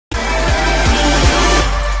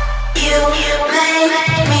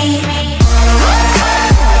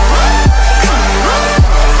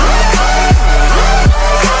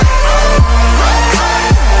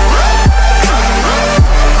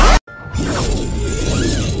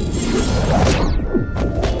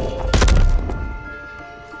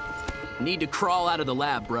need to crawl out of the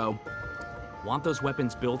lab, bro. Want those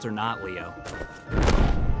weapons built or not, Leo?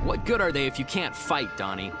 What good are they if you can't fight,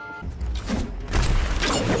 Donnie?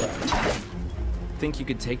 Think you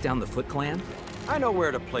could take down the Foot Clan? I know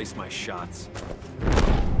where to place my shots.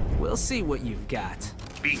 We'll see what you've got.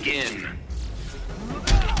 Begin.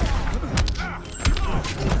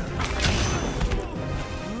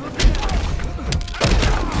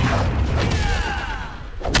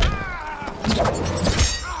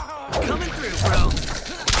 Coming through, bro.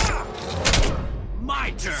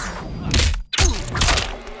 My turn.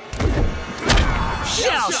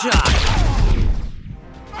 Shell shock.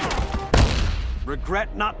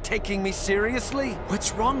 Regret not taking me seriously?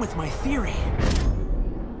 What's wrong with my theory?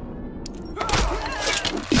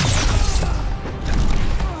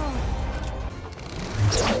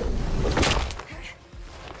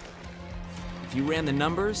 If you ran the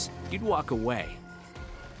numbers, you'd walk away.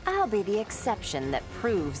 I'll be the exception that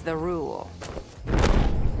proves the rule.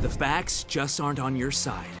 The facts just aren't on your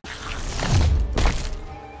side.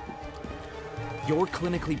 You're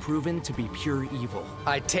clinically proven to be pure evil.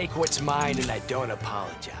 I take what's mine and I don't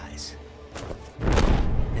apologize.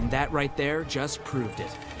 And that right there just proved it.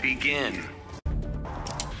 Begin.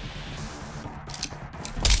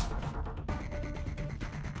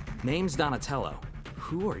 Name's Donatello.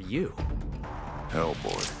 Who are you?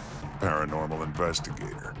 Hellboy, paranormal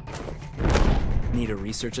investigator. Need a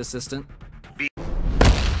research assistant?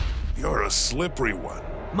 You're a slippery one.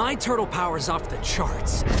 My turtle power's off the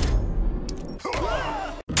charts.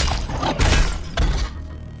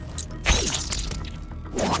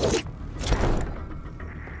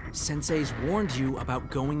 Sensei's warned you about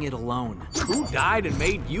going it alone. Who died and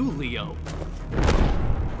made you Leo?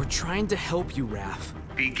 We're trying to help you, Raph.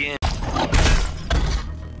 Begin.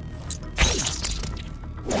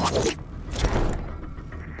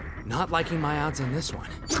 Not liking my odds on this one.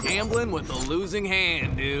 Gambling with a losing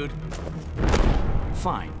hand, dude.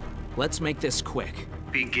 Fine. Let's make this quick.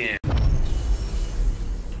 Begin.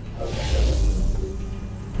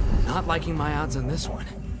 Not liking my odds on this one.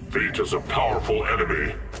 Fate is a powerful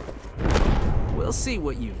enemy. We'll see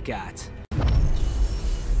what you've got.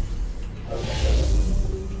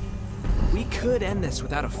 We could end this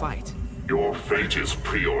without a fight. Your fate is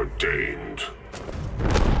preordained.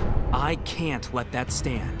 I can't let that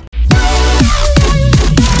stand.